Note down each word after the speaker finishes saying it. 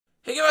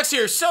Hey guys,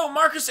 here. So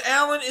Marcus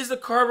Allen is the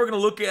card we're going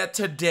to look at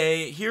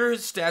today. Here are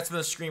his stats on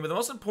the screen, but the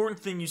most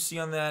important thing you see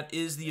on that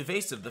is the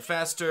evasive, the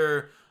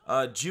faster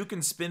juke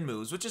and spin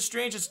moves, which is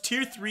strange. It's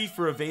tier 3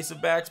 for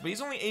evasive backs, but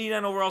he's only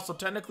 89 overall, so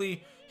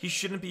technically he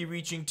shouldn't be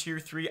reaching tier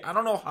 3. I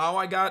don't know how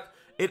I got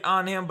it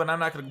on him, but I'm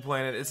not going to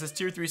complain. It's his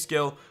tier 3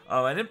 skill.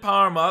 I didn't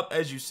power him up,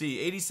 as you see.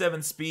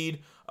 87 speed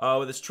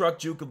with his truck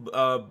juke,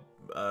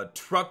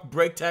 truck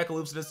break tackle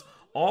looseness,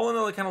 all in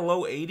the like, kind of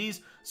low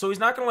 80s. So he's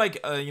not going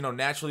to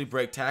naturally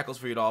break tackles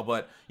for you at all,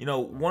 but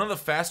one of the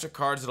faster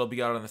cards that'll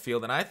be out on the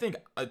field, and I think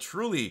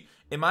truly,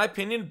 in my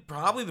opinion,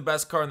 probably the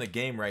best card in the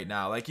game right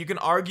now. Like, you can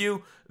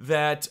argue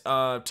that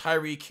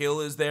Tyreek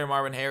Hill is there,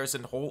 Marvin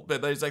Harrison, Holt,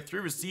 but there's like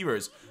 3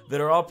 receivers that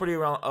are all pretty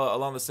around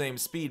along the same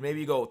speed. Maybe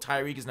you go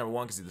Tyreek is number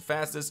 1 because he's the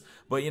fastest,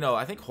 but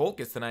I think Holt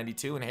gets to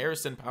 92 and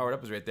Harrison powered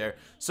up is right there.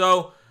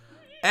 So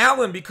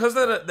Allen, because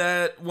of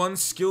that one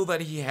skill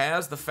that he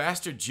has, the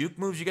faster juke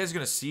moves, you guys are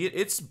gonna see it.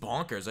 It's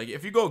bonkers. Like,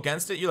 if you go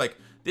against it, you're like,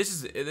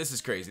 this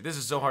is crazy. This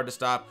is so hard to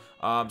stop.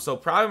 So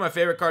probably my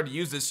favorite card to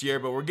use this year.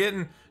 But we're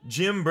getting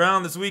Jim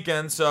Brown this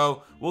weekend,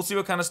 so we'll see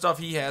what kind of stuff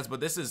he has. But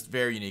this is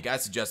very unique. I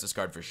suggest this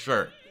card for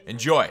sure.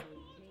 Enjoy.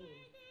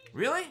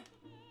 Really?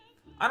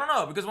 I don't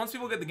know, because once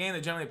people get the game,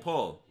 they generally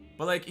pull.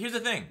 But like, here's the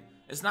thing: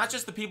 it's not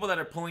just the people that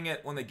are pulling it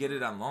when they get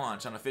it on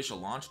launch, on official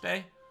launch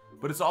day.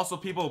 But it's also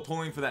people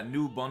pulling for that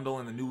new bundle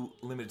and the new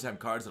limited time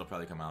cards that'll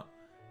probably come out.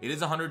 It is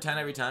 110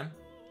 every time.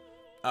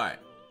 Alright.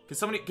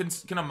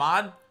 Can a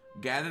mod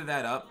gather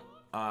that up?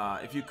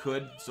 If you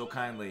could, so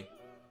kindly.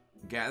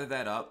 Gather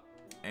that up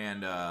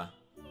and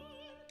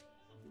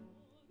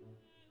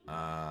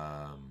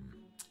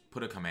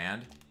put a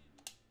command.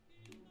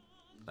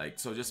 Like,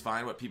 so just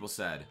find what people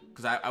said.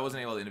 Because I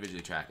wasn't able to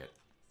individually track it.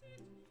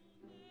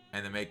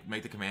 And then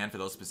make the command for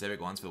those specific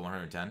ones for the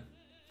 110.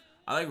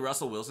 I like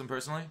Russell Wilson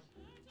personally.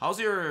 How was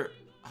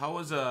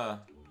the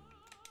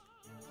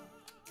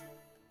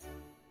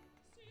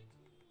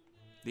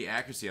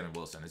accuracy on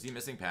Wilson? Is he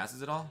missing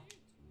passes at all?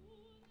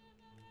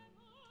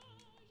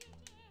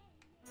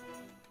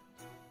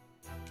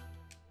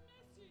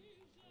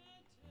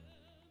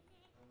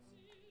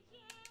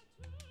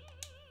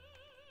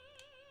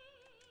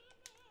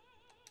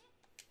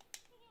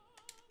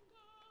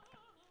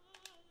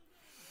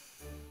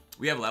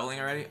 We have leveling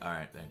already?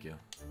 Alright, thank you.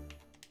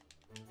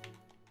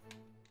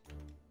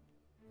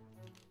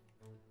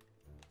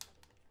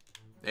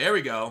 There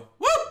we go.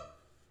 Woo!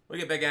 We'll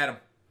get back at him.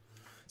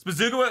 It's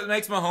Bazooka what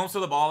makes Mahomes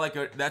throw the ball like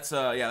that's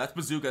yeah, that's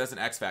Bazooka. That's an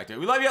X factor.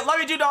 We love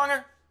you, Jew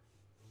Donger.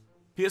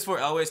 PS4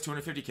 Elway's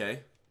 250k.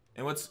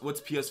 And what's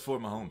PS4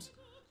 Mahomes?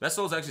 Best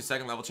Soul is actually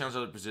second level challenge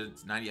that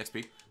presents 90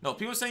 XP. No,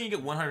 people are saying you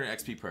get 100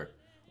 XP perk.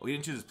 Well, he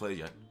didn't choose his plays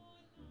yet.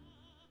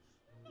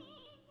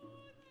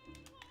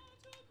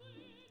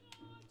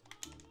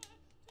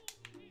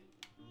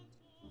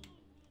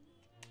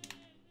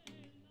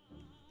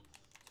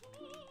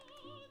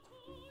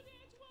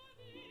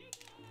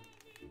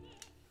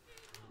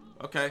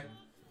 Okay.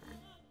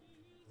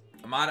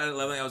 Ahmad at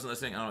 11, I wasn't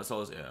listening. I don't know what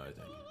Soul is. Yeah, I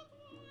think.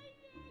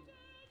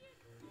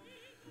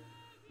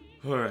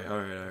 Alright.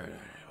 What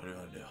do you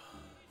want to do?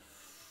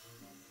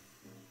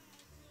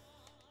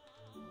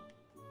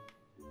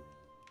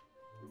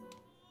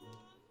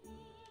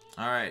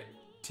 Alright,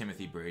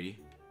 Timothy Brady.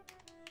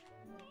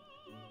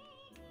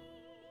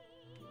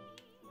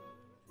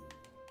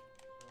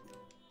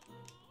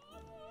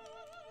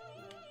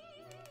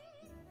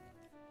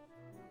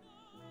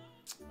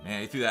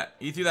 Man,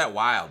 he threw that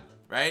wild,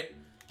 right?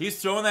 He's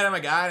throwing that at my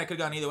guy, and it could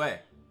have gone either way.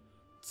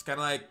 It's kind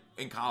of like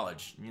in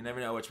college. You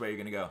never know which way you're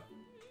going to go.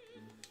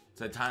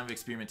 It's a time of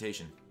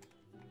experimentation.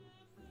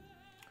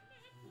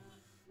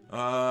 3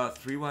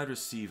 wide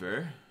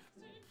receiver.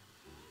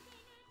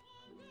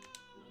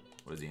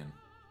 What is he in?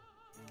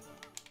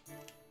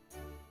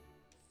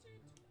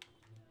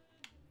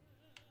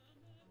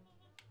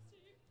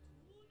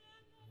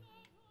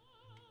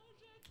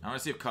 I want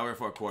to see if cover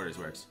 4 quarters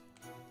works.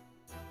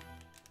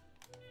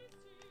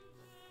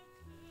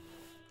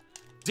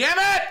 Damn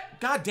it!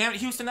 God damn it,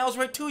 Houston, that was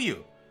right to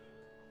you.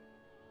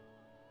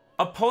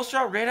 A post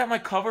route right at my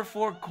cover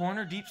 4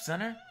 corner deep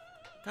center?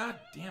 God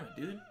damn it,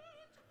 dude.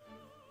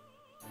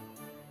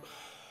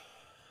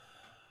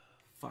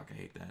 Fuck, I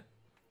hate that.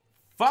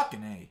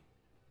 Fucking A.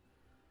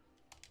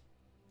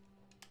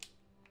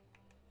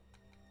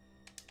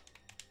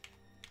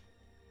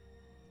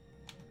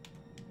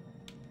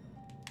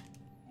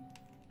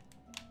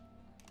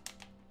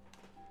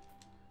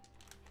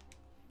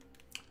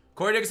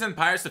 Corey Dickinson,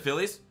 Pirates to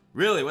Phillies?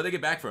 Really? What'd they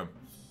get back from?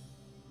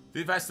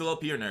 55 still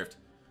OP or nerfed?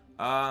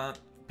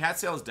 Pat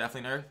Sale is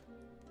definitely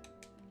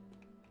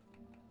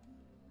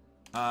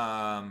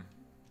nerfed.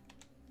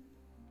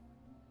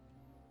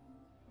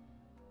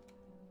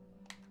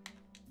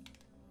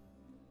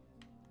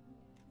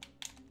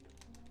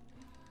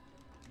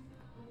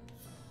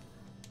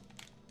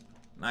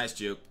 Nice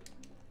juke.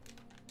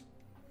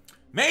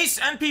 Mace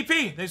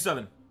NPP! Thanks,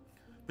 7.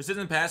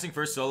 Precision passing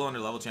first solo under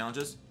level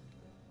challenges.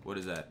 What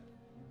is that?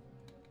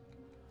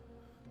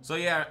 So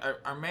yeah,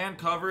 our man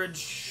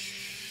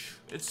coverage,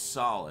 it's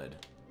solid.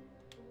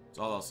 That's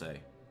all I'll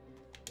say.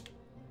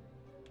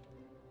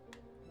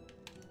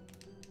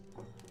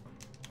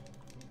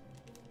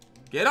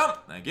 Get him!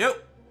 Thank you.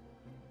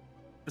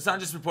 It's not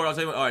just report. I'll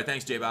tell you what. Alright,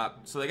 thanks,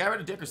 J-Bop. So they got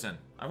rid of Dickerson.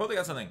 I hope they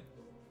got something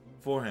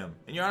for him.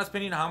 In your honest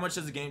opinion, how much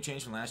does the game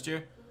change from last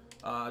year?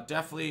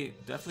 Definitely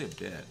a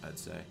bit, I'd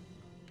say.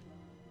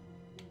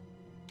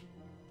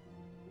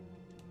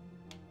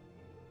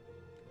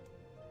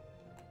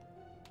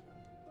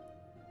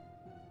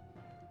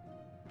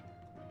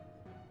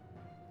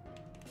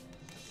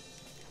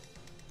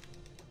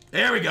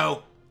 There we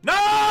go. No!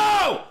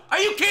 Are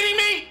you kidding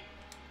me?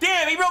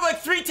 Damn, he broke like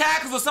 3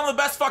 tackles with some of the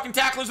best fucking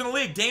tacklers in the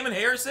league. Damon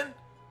Harrison?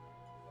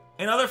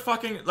 And other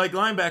fucking, like,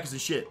 linebackers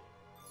and shit.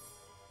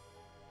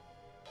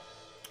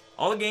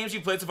 All the games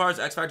you played so far is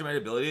X Factor made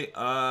ability.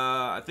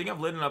 I think I've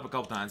lit it up a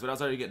couple times, but I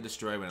was already getting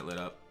destroyed when it lit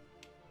up.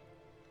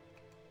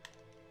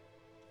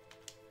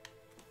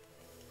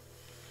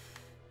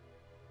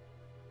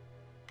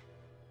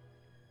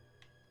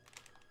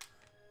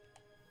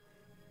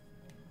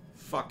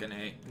 Fucking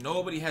A.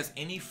 Nobody has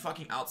any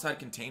fucking outside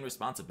contained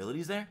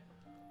responsibilities there?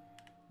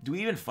 Do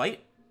we even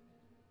fight?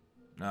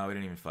 No, we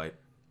didn't even fight.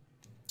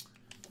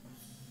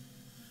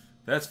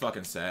 That's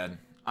fucking sad.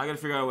 I gotta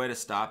figure out a way to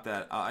stop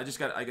that. I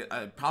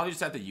probably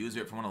just have to use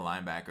it for one of the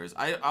linebackers.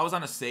 I was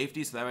on a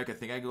safety, so that way I could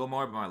think I could go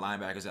more, but my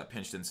linebackers got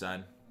pinched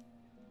inside.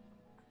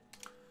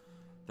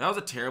 That was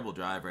a terrible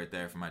drive right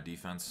there for my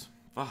defense.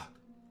 Fuck.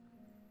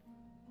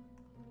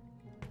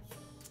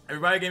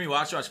 Everybody gave me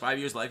watch 5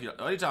 years life.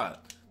 What are you talking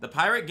about? The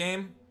Pirate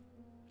game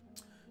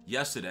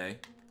yesterday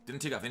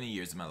didn't take off any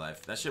years of my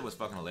life. That shit was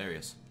fucking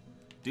hilarious.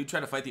 Dude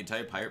tried to fight the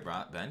entire Pirate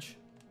bench.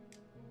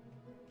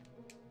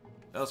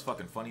 That was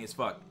fucking funny as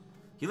fuck.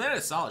 He landed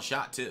a solid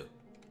shot, too.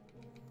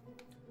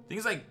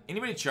 Things like,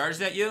 anybody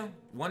charged at you,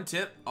 one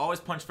tip,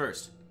 always punch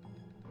first.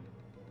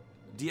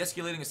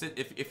 De-escalating,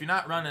 if you're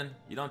not running,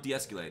 you don't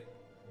de-escalate.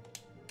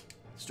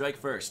 Strike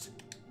first.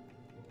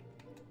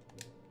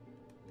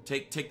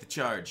 Take the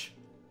charge.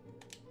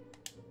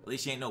 At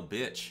least you ain't no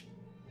bitch.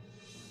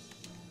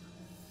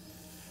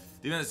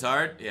 Defense is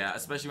hard? Yeah,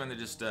 especially when they're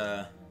just,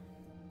 yeah,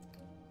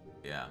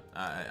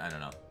 I don't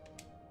know.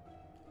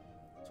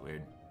 It's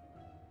weird.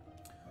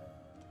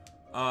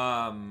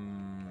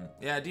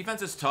 Yeah,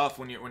 defense is tough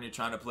when you're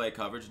trying to play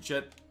coverage and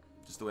shit.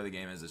 Just the way the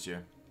game is this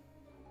year.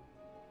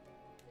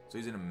 So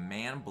he's in a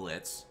man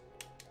blitz.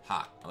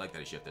 Hot. I like that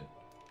he shifted.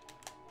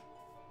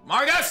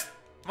 Margus!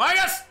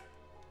 Margus!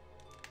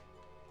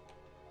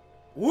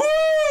 Woo!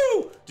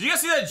 Did you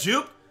guys see that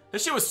juke? That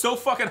shit was so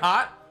fucking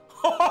hot.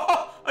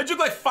 I juked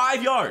like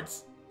 5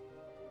 yards.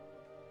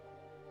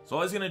 So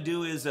all he's gonna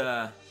do is,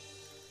 that's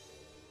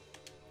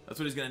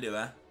what he's gonna do,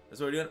 huh? That's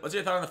what we're doing. What's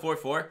your thought on the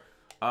 4-4?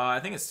 I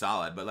think it's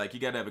solid, but like you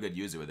gotta have a good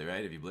user with it,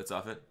 right? If you blitz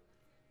off it.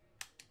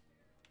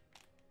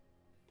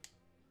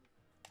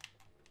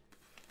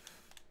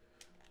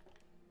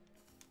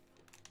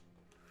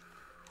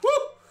 Woo!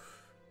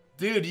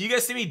 Dude, do you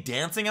guys see me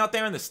dancing out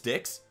there in the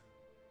sticks?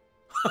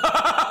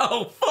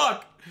 Oh,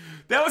 fuck!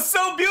 That was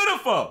so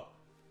beautiful!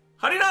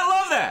 How do you not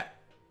love that?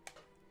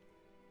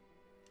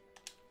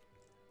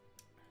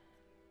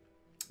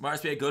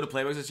 Mars PA, go to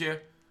playbooks this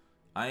year.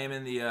 I am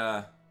in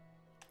the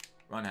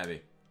run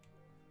heavy.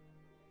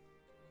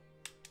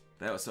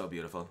 That was so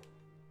beautiful.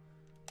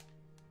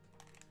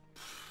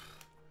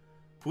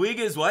 Puig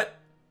is what?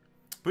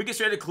 Puig is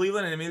straight to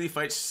Cleveland and immediately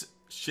fights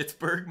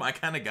Schittsburg, my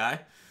kind of guy.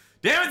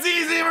 Damn, it's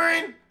easy,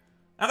 Marine!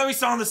 I thought we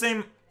saw on the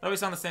same.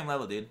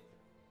 Level, dude.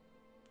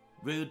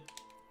 Rude.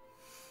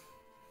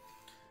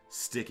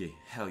 Sticky.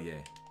 Hell yeah.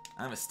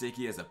 I'm as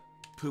sticky as a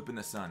poop in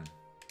the sun.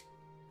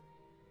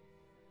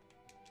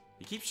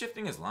 He keeps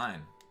shifting his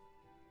line.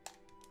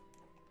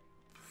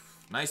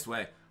 Nice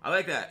way. I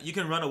like that. You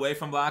can run away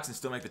from blocks and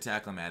still make the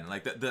tackle in Madden.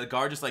 Like, the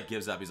guard just, like,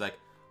 gives up. He's like,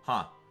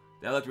 huh,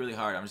 that looked really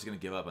hard. I'm just going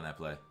to give up on that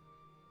play.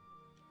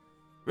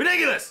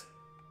 Ridiculous!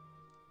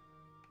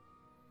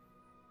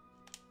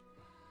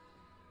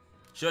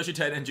 Show us your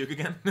tight end juke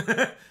again.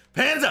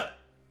 Pans up!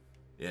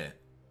 Yeah.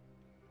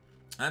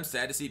 I'm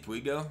sad to see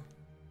Puig go.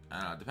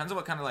 I don't know. Depends on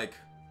what kind of, like...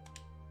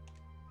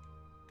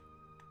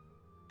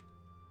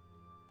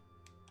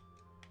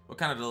 what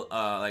kind of,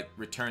 like,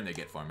 return they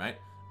get for him, right?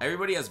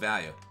 Everybody has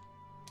value.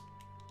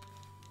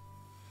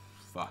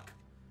 Fuck.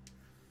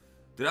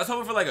 Dude, I was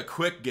hoping for, like, a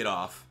quick get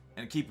off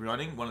and keep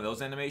running one of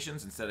those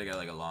animations instead I got,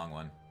 like, a long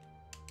one.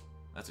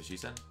 That's what she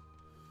said.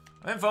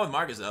 I'm having fun with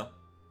Marcus, though.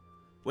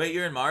 Wait,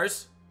 you're in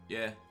Mars?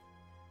 Yeah.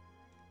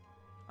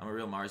 I'm a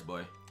real Mars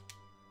boy.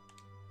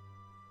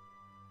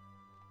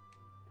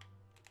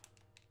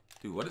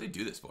 Dude, what did they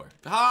do this for?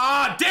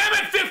 Ah, damn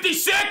it,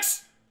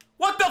 56!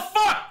 What the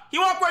fuck? He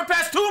walked right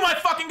past 2 of my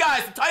fucking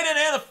guys, the tight end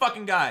and the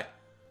fucking guy.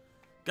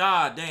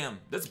 God damn.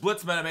 This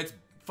blitz meta makes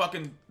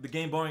fucking the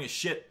game boring as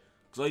shit.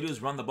 Because all you do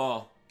is run the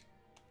ball.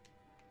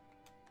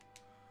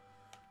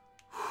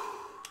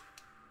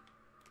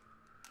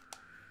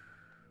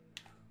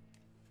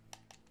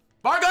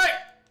 Marguerite!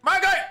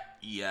 Marguerite!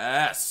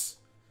 Yes!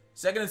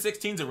 2nd and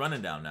 16s are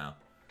running down now.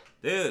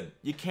 Dude,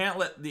 you can't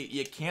let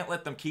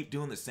them keep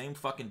doing the same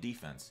fucking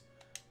defense.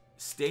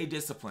 Stay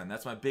disciplined.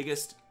 That's my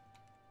biggest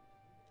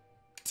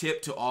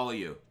tip to all of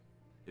you.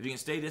 If you can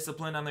stay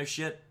disciplined on their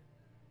shit,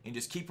 and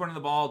just keep running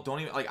the ball. Don't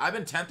even, like, I've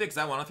been tempted because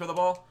I want to throw the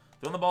ball.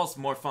 Throwing the ball is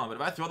more fun, but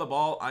if I throw the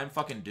ball, I'm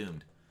fucking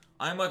doomed.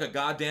 I'm like a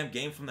goddamn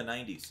game from the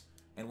 90s,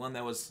 and one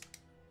that was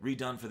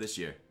redone for this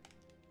year.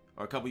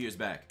 Or a couple years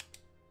back.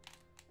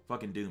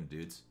 Fucking doomed,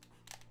 dudes.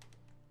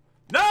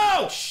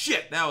 No!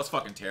 Shit! That was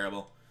fucking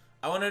terrible.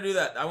 I wanted to do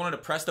that. I wanted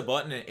to press the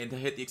button and to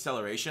hit the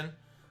acceleration,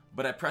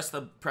 but I pressed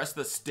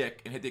the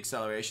stick and hit the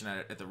acceleration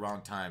at the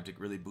wrong time to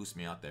really boost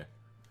me out there.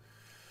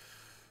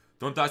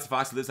 Don't Dr.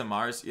 Fox lives on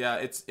Mars? Yeah,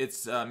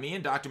 it's me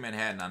and Dr.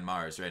 Manhattan on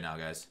Mars right now,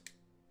 guys.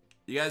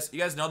 You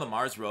guys know the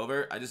Mars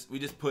rover? We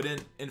just put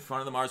in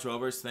front of the Mars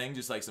rover's thing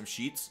just like some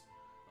sheets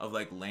of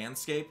like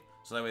landscape,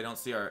 so that way we don't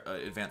see our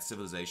advanced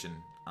civilization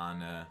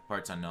on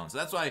parts unknown. So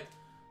that's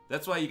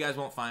why you guys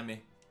won't find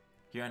me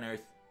here on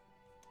Earth.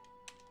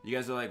 You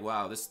guys are like,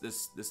 wow, this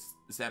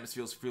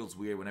atmosphere feels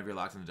weird whenever you're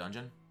locked in the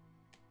dungeon.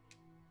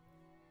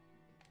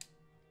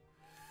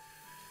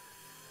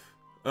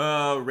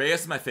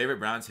 Reyes is my favorite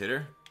Browns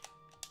hitter.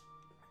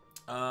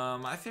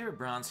 My favorite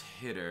Browns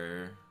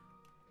hitter.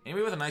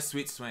 Anybody with a nice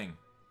sweet swing.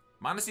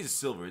 Mondesi's a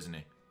silver, isn't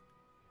he?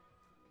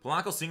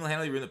 Polanco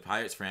single-handedly ruined the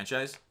Pirates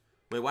franchise?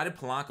 Wait, why did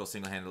Polanco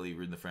single-handedly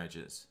ruin the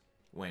franchise?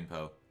 Wayne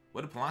Poe.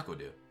 What did Polanco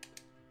do?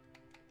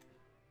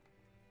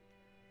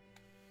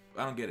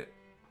 I don't get it.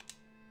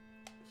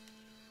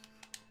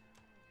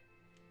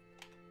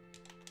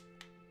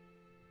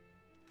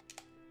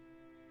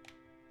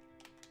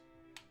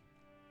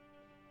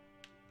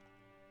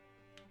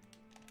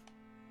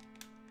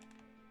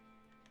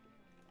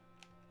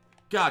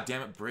 God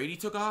damn it, Brady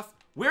took off?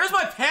 Where's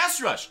my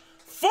pass rush?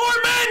 4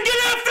 men, get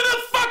after the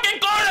fucking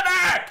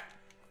quarterback!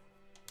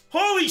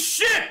 Holy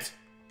shit!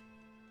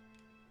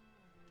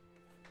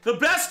 The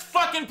best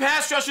fucking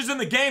pass rushers in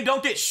the game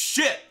don't get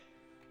shit.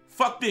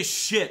 Fuck this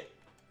shit.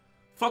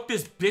 Fuck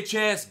this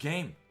bitch-ass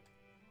game.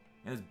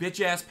 And this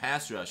bitch-ass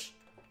pass rush.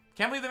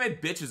 Can't believe they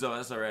made bitches of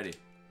us already.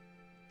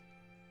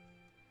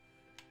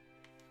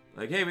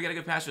 Like, hey, we got a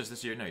good pass rush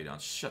this year. No, you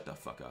don't. Shut the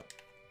fuck up.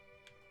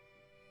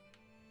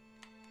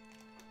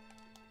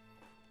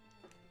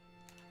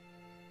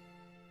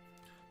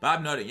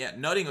 Bob Nutting. Yeah,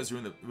 Nutting was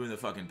ruining the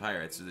fucking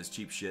Pirates with this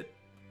cheap shit.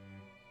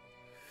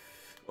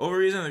 The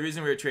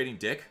reason we were trading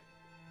Dick?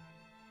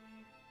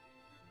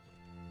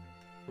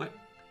 What?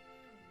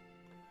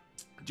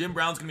 Jim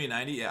Brown's gonna be a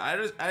 90? Yeah,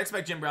 I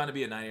expect Jim Brown to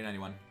be a 90 or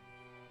 91.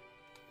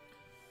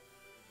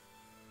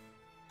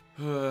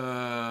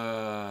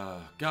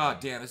 God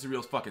damn, this is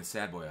real fucking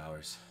sad boy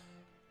hours.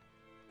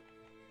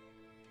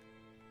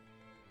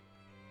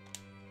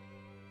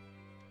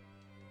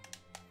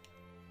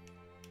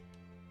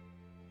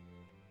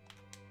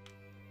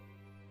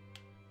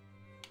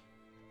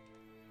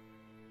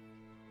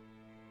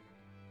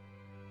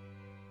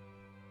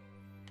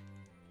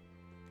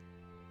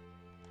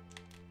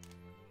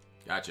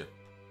 Gotcha.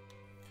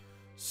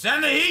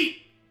 Send the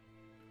heat!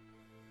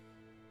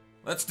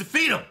 Let's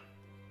defeat them!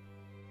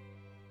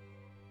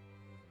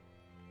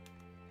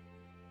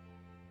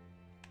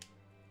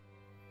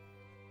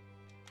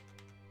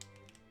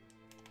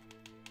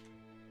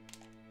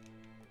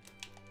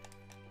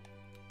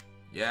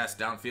 Yes,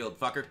 downfield,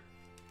 fucker.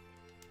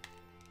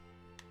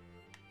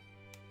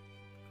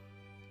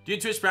 Do you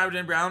Twitch Prime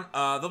Jim Brown?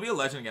 There'll be a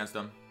legend against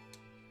him.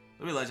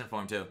 There'll be a legend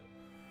for him, too.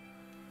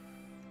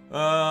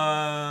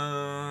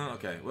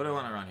 Okay, what do I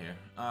want to run here?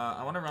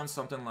 I want to run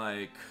something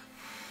like...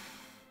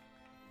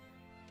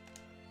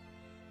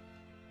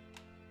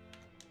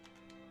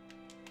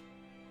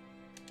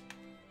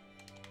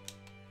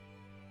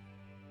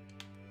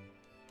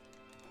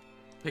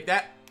 Pick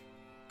that?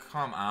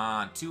 Come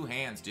on, 2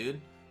 hands, dude.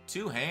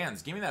 2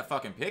 hands. Give me that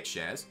fucking pick,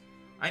 Shaz.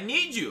 I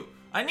need you.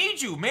 I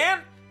need you,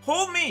 man.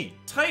 Hold me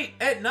tight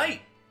at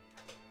night.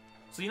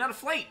 So you're not a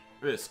flight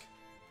risk.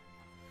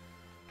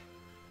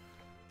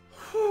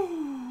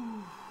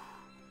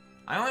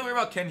 I only worry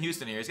about Ken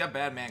Houston here. He's got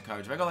bad man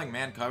coverage. If I go like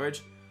man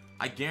coverage,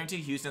 I guarantee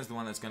Houston's the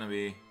one that's going to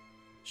be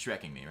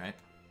shrekking me, right?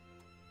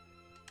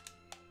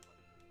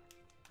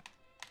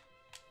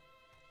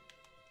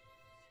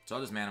 So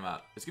I'll just man him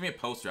up. It's going to be a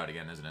post route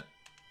again, isn't it?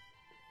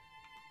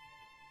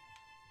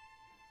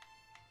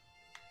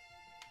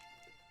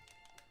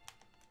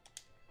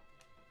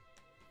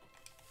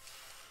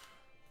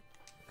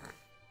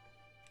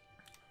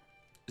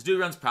 This dude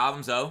runs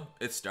problems, though.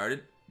 It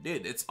started.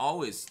 Dude, it's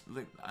always,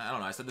 like, I don't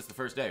know, I said this the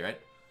first day, right?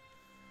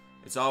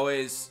 It's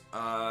always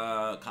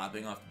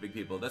copying off the big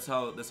people. That's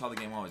how the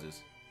game always is.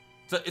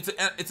 So it's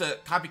a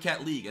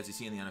copycat league, as you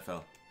see in the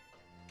NFL.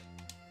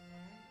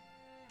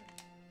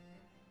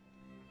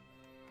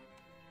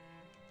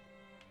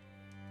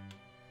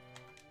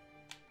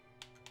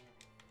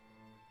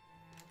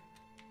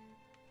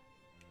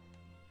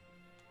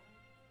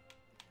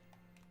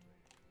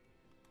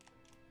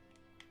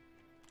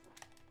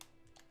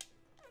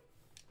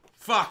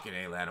 Fucking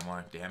A,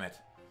 Lattimore. Damn it.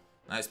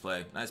 Nice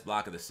play. Nice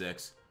block of the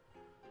 6.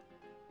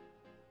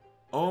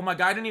 Oh, my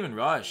guy didn't even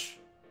rush.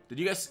 Did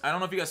you guys... I don't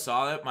know if you guys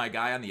saw that. My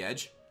guy on the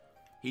edge.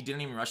 He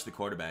didn't even rush the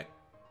quarterback.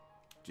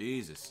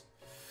 Jesus.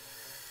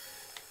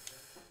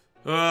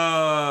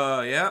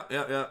 Yeah.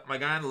 My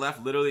guy on the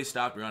left literally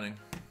stopped running.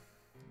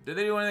 Did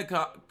they do any of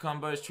the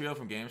combos trio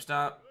from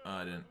GameStop?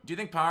 I didn't. Do you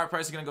think power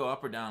price is gonna go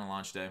up or down on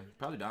launch day?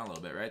 Probably down a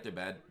little bit, right? They're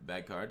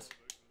bad cards.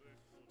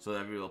 So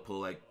everybody will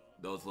pull like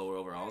those lower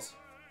overalls.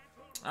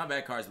 Not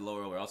bad cards, but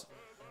lower overalls.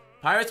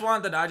 Pirates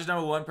want the Dodgers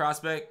 #1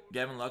 prospect,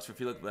 Gavin Lux for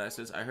Felix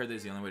Vasquez. I heard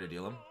that's the only way to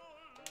deal him.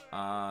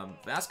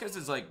 Vasquez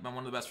is like been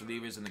one of the best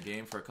relievers in the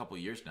game for a couple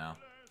years now.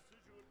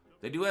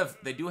 They do have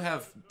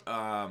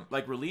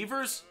like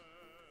relievers,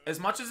 as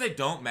much as they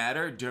don't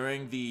matter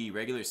during the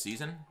regular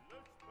season.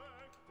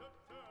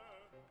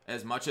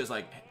 As much as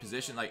like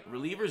position, like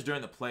relievers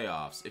during the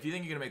playoffs. If you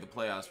think you're gonna make the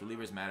playoffs,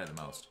 relievers matter the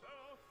most.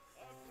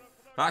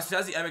 Fox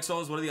has the epic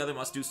solos. What are the other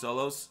must-do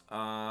solos?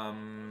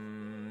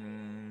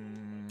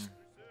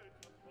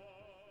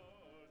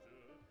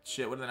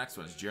 Shit. What are the next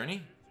ones?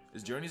 Journey.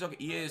 Is Journey's okay?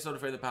 EA is so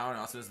afraid of the power, and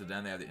also is the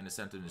den. They have the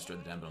incentive to destroy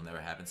the den, but it'll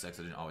never happen. Sex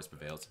engine always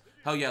prevails.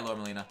 Hell yeah, Laura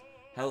Molina.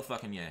 Hell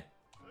fucking yeah.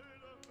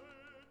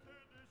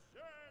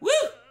 Woo!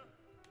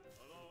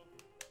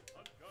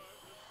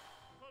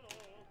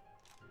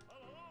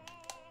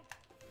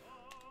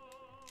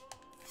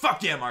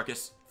 Fuck yeah,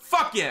 Marcus.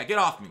 Fuck yeah, get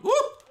off me. Woo!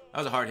 That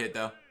was a hard hit,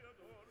 though.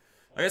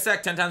 I guess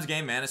that 10 times a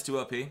game, man, is 2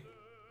 OP. Yeah,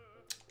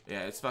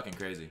 it's fucking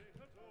crazy.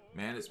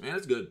 Man, it's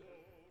good.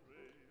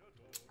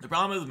 The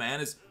problem with man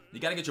is you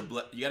gotta get your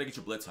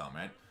blitz home,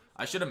 right?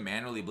 I should have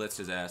manually blitzed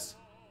his ass.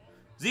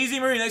 ZZ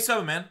Murray, nice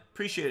subbing, man.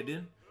 Appreciate it,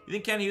 dude. You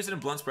think Ken Houston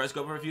and Blunt's Press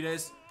go for a few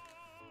days?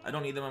 I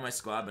don't need them on my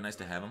squad, but nice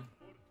to have them.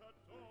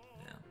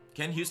 Yeah.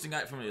 Ken Houston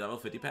got from a level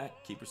 50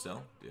 pack, keeper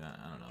still. Dude,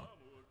 I don't know.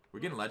 We're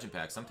getting legend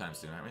packs sometime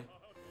soon, aren't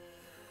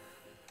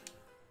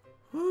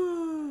we?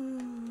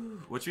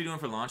 Woo. What you doing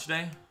for launch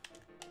day?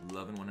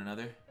 Loving one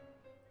another.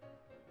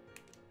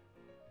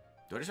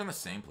 Do I just run the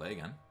same play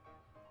again?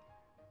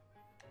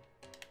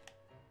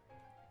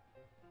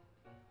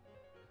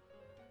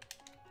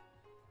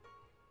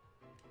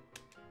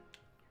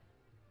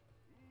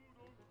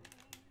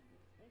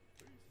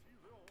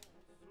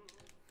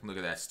 Look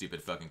at that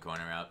stupid fucking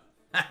corner route.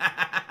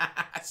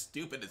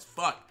 Stupid as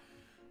fuck.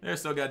 They're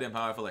so goddamn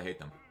powerful, I hate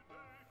them.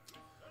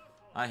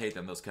 I hate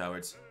them, those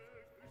cowards.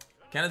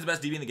 Cannon's the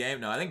best DB in the game?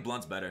 No, I think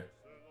Blunt's better.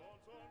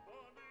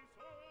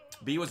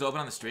 B was open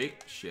on the streak?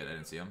 Shit, I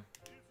didn't see him.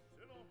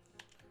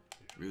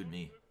 Rude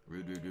me.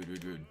 Rude, rude, rude,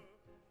 rude, rude.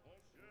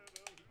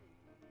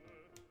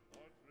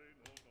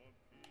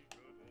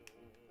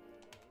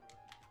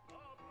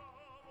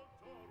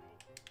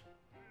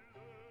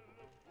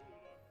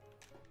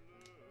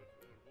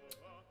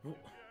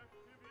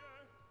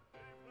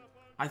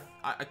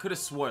 I could have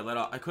swore I let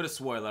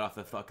off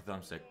the fucking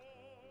thumbstick.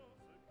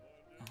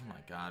 Oh my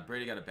god,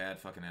 Brady got a bad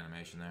fucking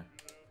animation there.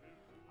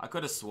 I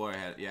could have swore I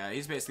had. Yeah,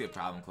 he's basically a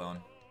problem clone.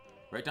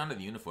 Right down to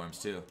the uniforms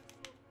too.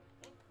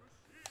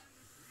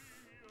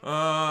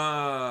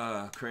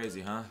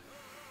 Crazy, huh?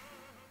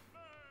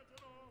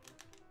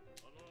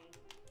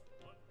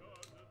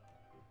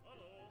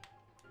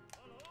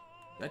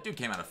 That dude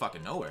came out of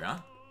fucking nowhere, huh?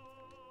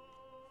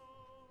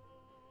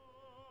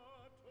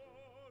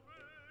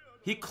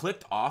 He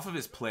clicked off of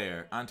his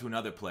player onto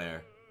another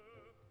player.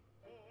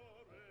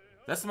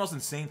 That's the most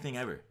insane thing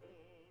ever.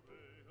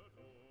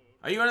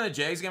 Are you running the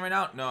Jags game right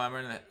now? No, I'm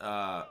running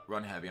the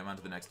run heavy. I'm on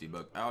to the next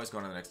debug. I always go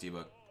on to the next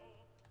debug.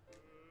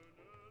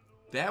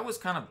 That was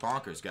kind of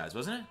bonkers, guys,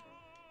 wasn't it?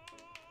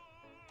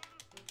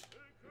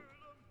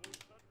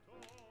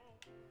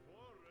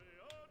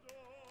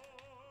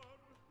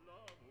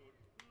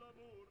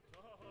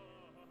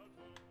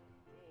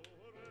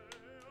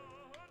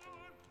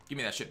 Give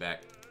me that shit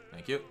back.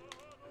 Thank you.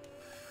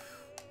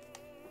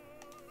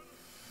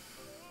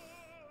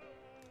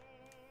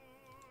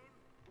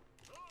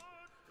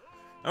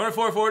 I went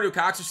 4-4 to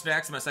Cox or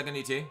Snacks in my second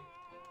DT.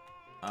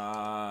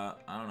 I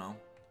don't know.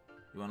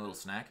 You want a little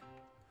snack?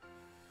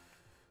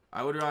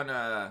 I would run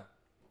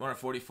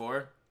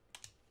 144.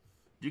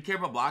 Do you care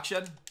about Block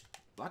Shed?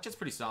 Block Shed's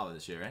pretty solid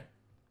this year, right?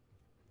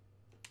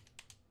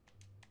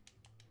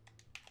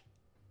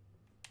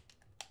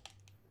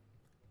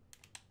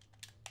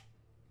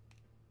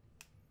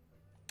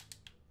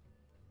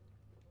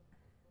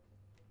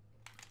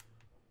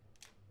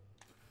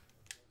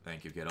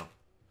 Thank you, kiddo.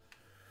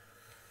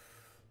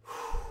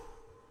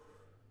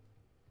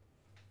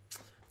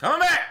 Coming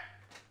back!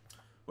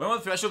 When will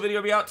the threshold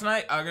video be out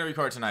tonight? I'm gonna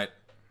record tonight.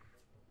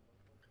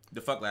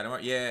 The fuck Lattimore?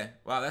 Yeah.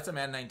 Wow, that's a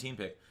Madden 19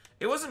 pick.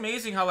 It was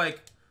amazing how,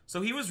 like,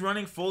 so he was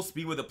running full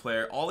speed with a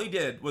player. All he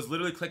did was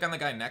literally click on the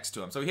guy next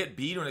to him. So he hit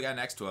B to the guy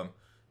next to him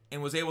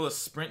and was able to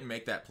sprint and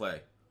make that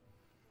play.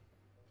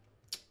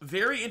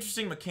 Very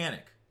interesting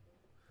mechanic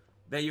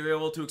that you're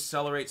able to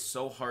accelerate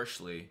so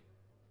harshly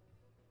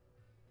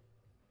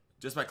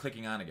just by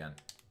clicking on again.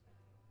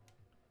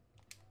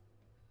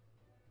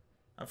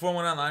 I'm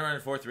 4-1 online,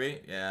 running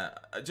 4-3. Yeah,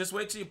 just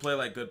wait till you play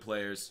like good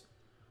players.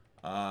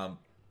 They'll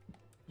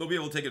be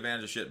able to take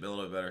advantage of shit a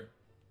little bit better.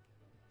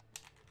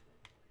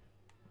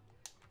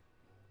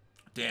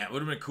 Damn, it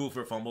would have been cool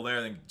for a fumble there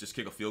and then just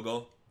kick a field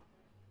goal.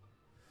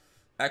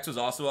 X was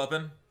also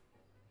open.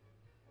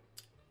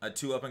 I had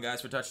 2 open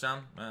guys for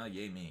touchdown.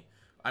 Yay me.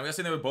 I'm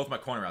guessing they were both my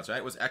corner routes,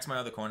 right? Was X my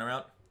other corner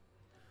route?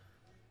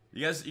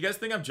 You guys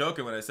think I'm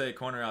joking when I say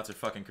corner outs are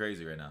fucking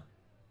crazy right now.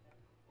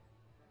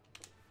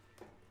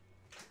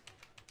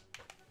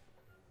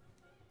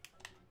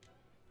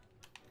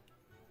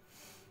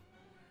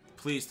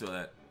 Please throw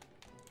that.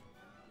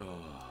 Oh,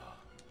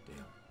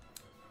 damn.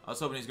 I was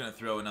hoping he's gonna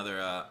throw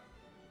another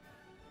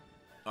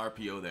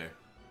RPO there.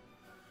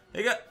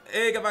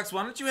 Hey, Gutbox,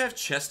 why don't you have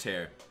chest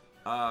hair?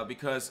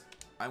 Because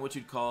I'm what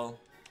you'd call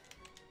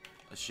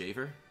a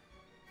shaver.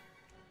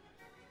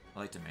 I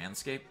like to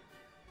manscape.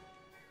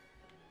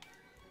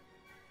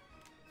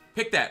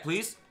 Pick that,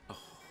 please. Oh,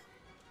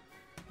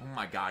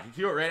 my God, he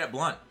threw it right at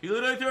Blunt. He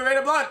literally threw it right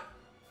at Blunt.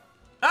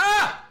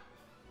 Ah!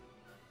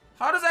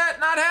 How does that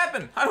not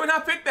happen? How do we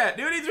not pick that?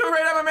 Dude, he threw it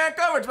right at my man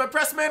coverage, my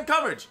press man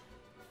coverage.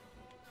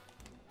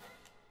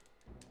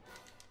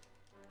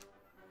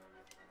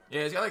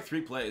 Yeah, he's got like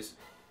 3 plays.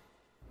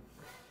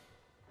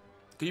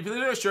 Can you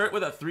wear a shirt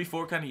with a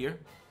 3-4 kind of year?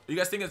 You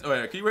guys think it's... Oh,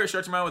 yeah, can you wear a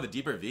shirt tomorrow with a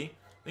deeper V?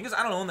 The thing is,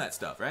 I don't own that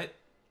stuff, right?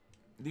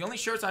 The only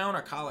shirts I own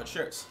are collared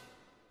shirts.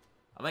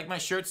 I like my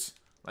shirts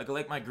like I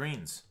like my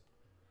greens.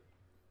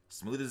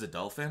 Smooth as a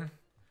dolphin?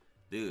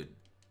 Dude.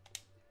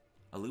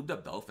 A lubed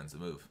up dolphin's the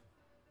move.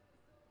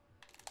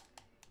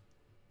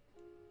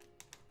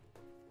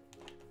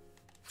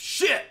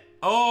 Shit!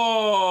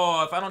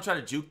 Oh, if I don't try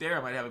to juke there,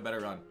 I might have a better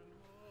run.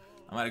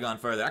 I might have gone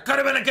further. I could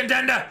have been a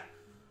contender!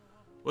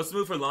 What's the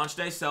move for launch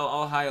day? Sell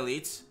all high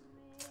elites?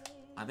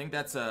 I think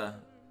that's a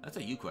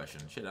you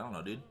question. Shit, I don't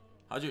know, dude.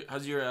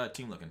 How's your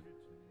team looking?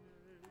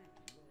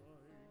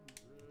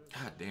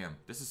 God damn,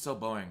 this is so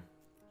boring.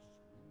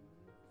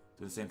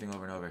 Do the same thing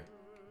over and over.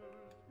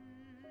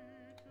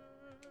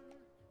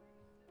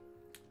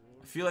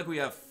 I feel like we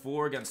have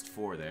 4 against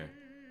 4 there.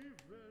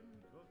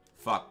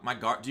 Fuck, my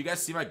guard. Do you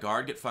guys see my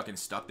guard get fucking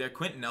stuck there?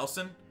 Quentin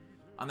Nelson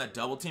on that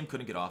double team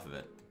couldn't get off of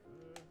it.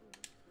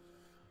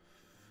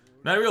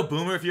 Not a real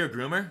boomer if you're a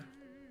groomer.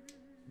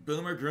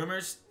 Boomer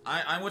groomers.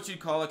 I'm what you'd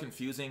call a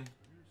confusing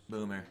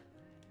boomer.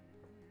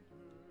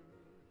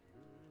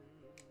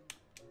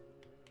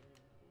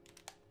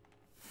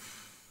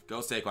 Go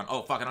Saquon.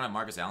 Oh, fuck, I don't have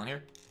Marcus Allen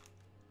here.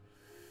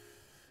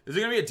 Is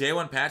there going to be a day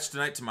 1 patch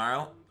tonight,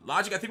 tomorrow?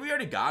 Logic, I think we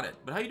already got it.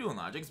 But how you doing,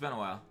 Logic? It's been a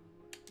while.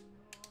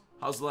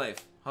 How's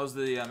life? How's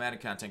the Madden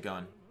content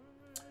going?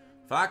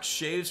 Fox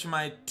shaves for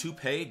my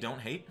toupee.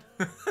 Don't hate.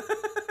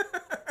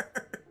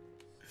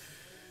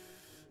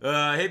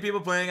 Hate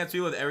people playing against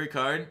people with every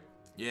card.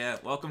 Yeah,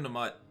 welcome to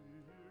Mutt.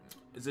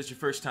 Is this your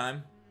first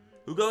time?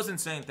 Who goes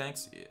insane?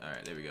 Thanks. Yeah,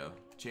 alright, there we go.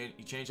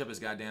 He changed up his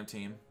goddamn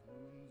team.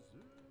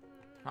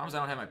 Problem is I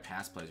don't have my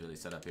pass plays really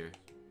set up here.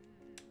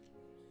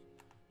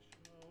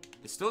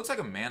 It still looks like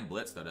a man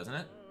blitz though, doesn't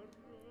it?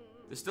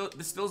 This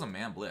still is a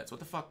man blitz. What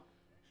the fuck?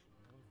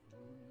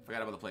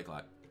 Forgot about the play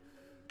clock.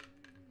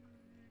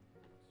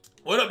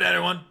 What up,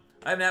 everyone?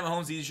 I haven't had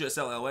Mahomes easy should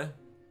sell Elway.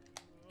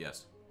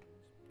 Yes.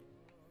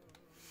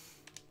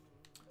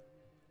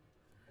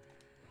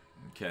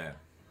 Okay.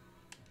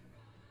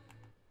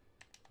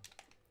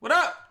 What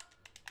up?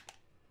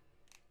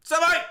 What's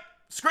up, mate?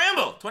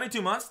 Scramble!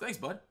 22 months. Thanks,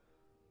 bud.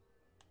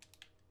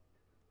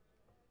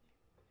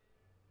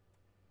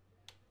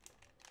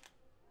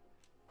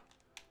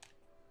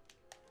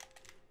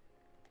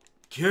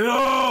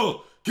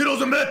 Kiddo!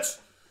 Kiddo's a bitch!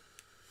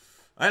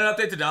 I had an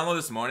update to download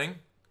this morning.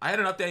 I had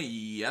an update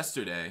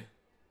yesterday.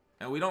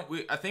 And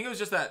I think it was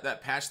just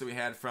that patch that we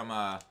had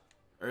from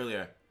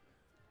earlier.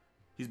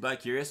 He's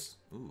bi-curious.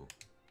 Ooh.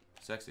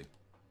 Sexy. Do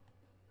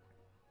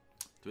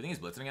we think he's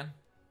blitzing again?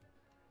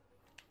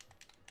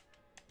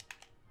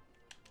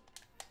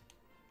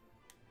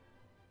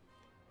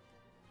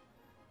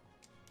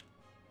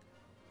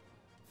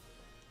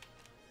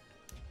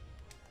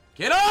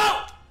 Kiddo!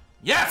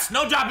 Yes!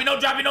 No droppy, no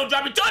droppy, no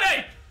droppy.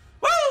 20!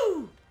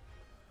 Woo!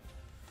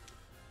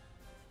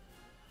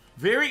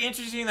 Very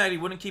interesting that he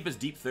wouldn't keep his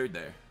deep third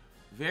there.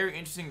 Very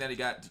interesting that he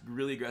got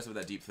really aggressive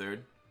with that deep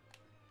third.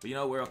 But you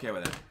know, we're okay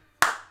with it.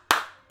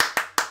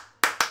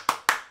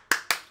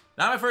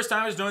 Not my first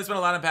time. I just normally spend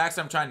a lot of packs.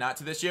 I'm trying not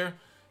to this year.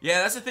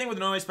 Yeah, that's the thing with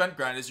normally spent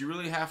grind is you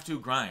really have to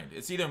grind.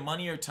 It's either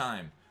money or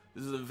time.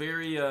 This is a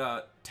very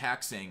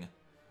taxing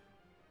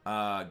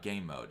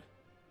game mode.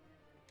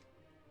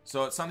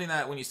 So it's something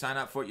that when you sign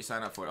up for it, you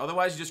sign up for it.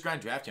 Otherwise, you just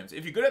grind draft champions.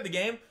 If you're good at the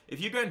game, if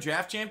you grind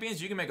draft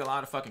champions, you can make a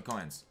lot of fucking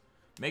coins.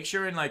 Make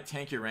sure and like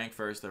tank your rank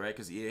first, though, right?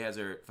 Because EA has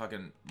their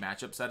fucking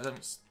matchup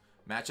setups.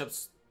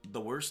 Matchups the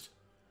worst.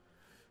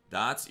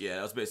 Dots, yeah,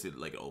 that was basically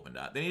like an open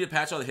dot. They need to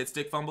patch all the hit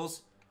stick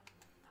fumbles.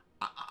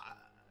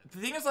 The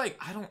thing is, like,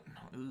 I don't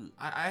know.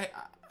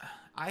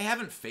 I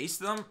haven't faced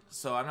them,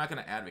 so I'm not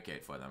gonna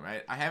advocate for them,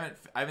 right? I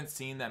haven't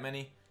seen that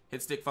many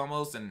hit stick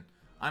fumbles, and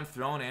I'm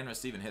throwing and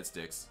receiving hit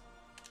sticks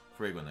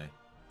frequently.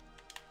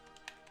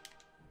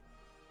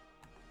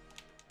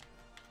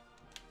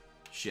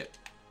 Shit.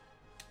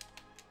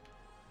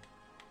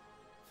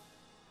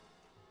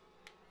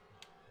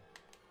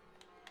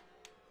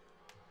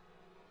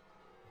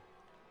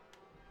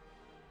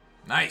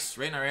 Nice,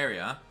 right in our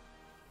area, huh?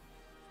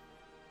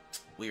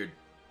 Weird.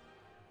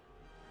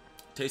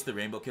 Taste the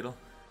rainbow, Kittle.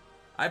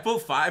 I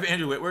pulled 5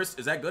 Andrew Whitworths.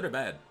 Is that good or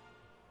bad?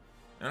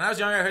 When I was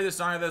younger, I heard this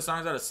song. The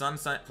song's about a son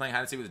playing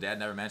hide and seek with his dad.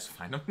 Never managed to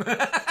find him. And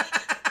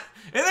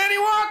then he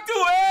walked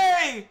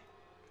away.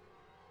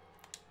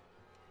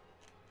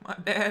 My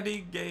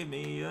daddy gave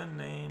me a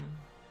name.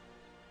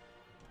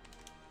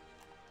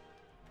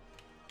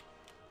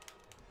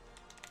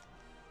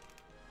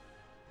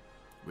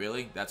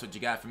 Really? That's what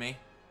you got for me?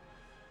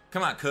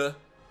 Come on, cuh.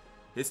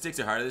 Hit sticks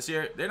are harder this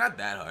year. They're not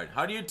that hard.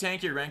 How do you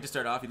tank your rank to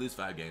start off? You lose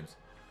 5 games.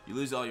 You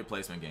lose all your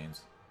placement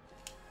games.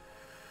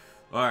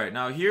 Alright,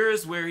 now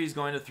here's where he's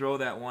going to throw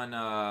that one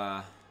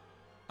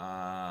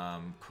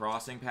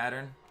crossing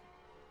pattern.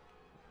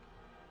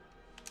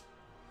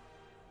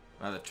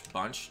 The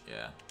bunch,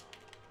 yeah.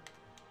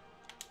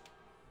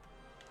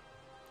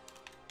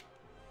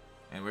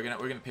 And we're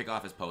gonna pick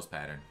off his post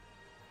pattern.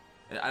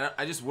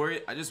 I just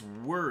worry.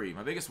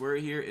 My biggest worry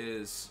here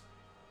is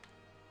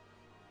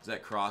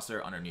that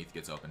crosser underneath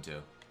gets open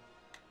too.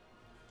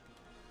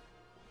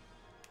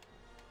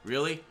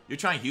 Really? You're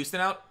trying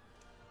Houston out?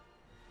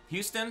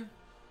 Houston,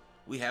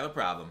 we have a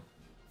problem.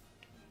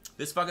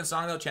 This fucking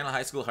song though, Channel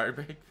High School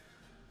Heartbreak.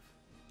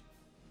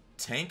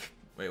 Tank?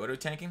 Wait, what are we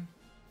tanking?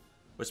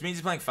 Which means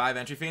he's playing 5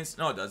 entry fiends?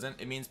 No, it doesn't.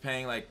 It means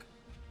paying like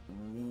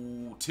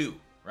 2,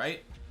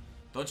 right?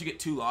 Don't you get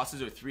 2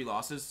 losses or 3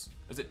 losses?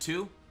 Is it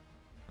 2?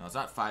 No, it's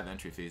not 5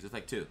 entry fees. It's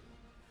like 2.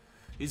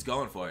 He's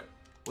going for it.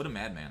 What a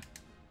madman.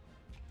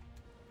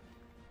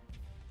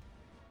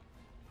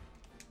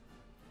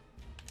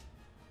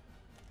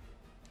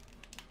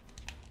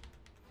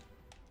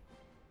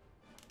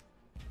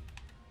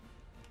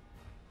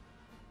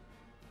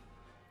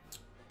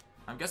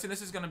 I'm guessing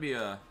this is going to be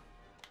a...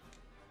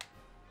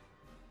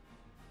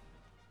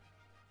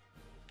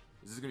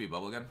 Is this going to be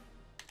bubble again?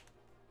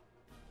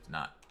 It's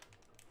not.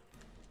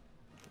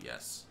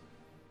 Yes.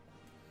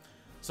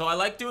 So I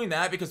like doing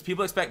that because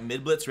people expect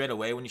mid-blitz right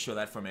away when you show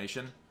that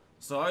formation.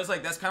 So I was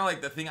like, that's kind of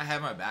like the thing I have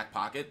in my back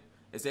pocket,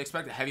 is they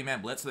expect a heavy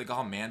man blitz, so they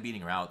call them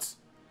man-beating routes.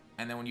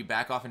 And then when you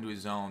back off into a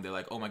zone, they're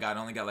like, oh my god, I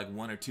only got like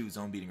 1 or 2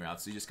 zone-beating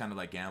routes, so you just kind of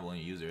like gamble and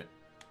you use it.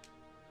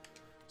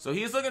 So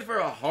he's looking for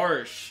a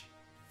harsh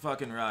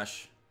fucking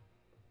rush.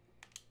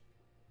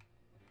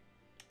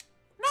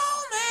 No,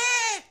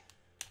 man!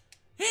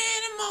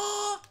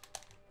 Anymore!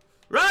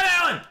 Right,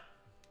 Allen!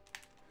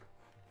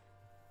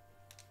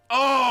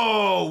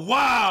 Oh,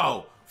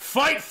 wow!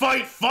 Fight,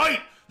 fight,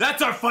 fight!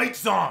 That's our fight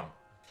song!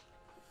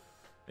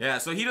 Yeah,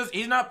 so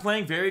he's not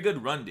playing very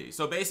good run D.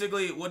 So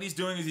basically, what he's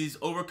doing is he's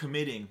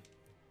overcommitting.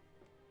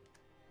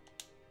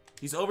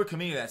 He's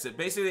overcommitting, that's it.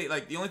 Basically,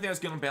 like, the only thing that's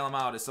gonna bail him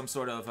out is some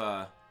sort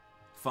of,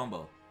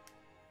 fumble.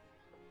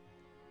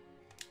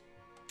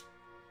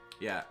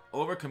 Yeah,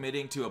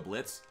 overcommitting to a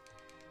blitz.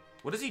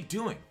 What is he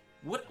doing?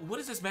 What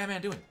is this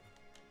madman doing?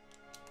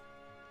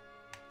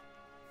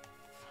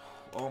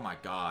 Oh my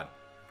god.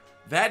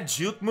 That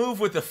juke move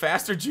with the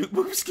faster juke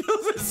move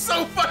skills is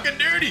so fucking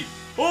dirty!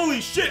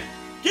 Holy shit!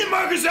 Give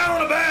Marcus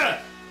Allen a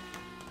bat!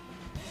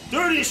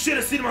 Dirtiest shit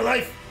I've seen in my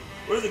life!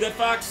 Where's the gut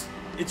fox?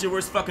 It's your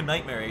worst fucking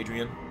nightmare,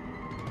 Adrian.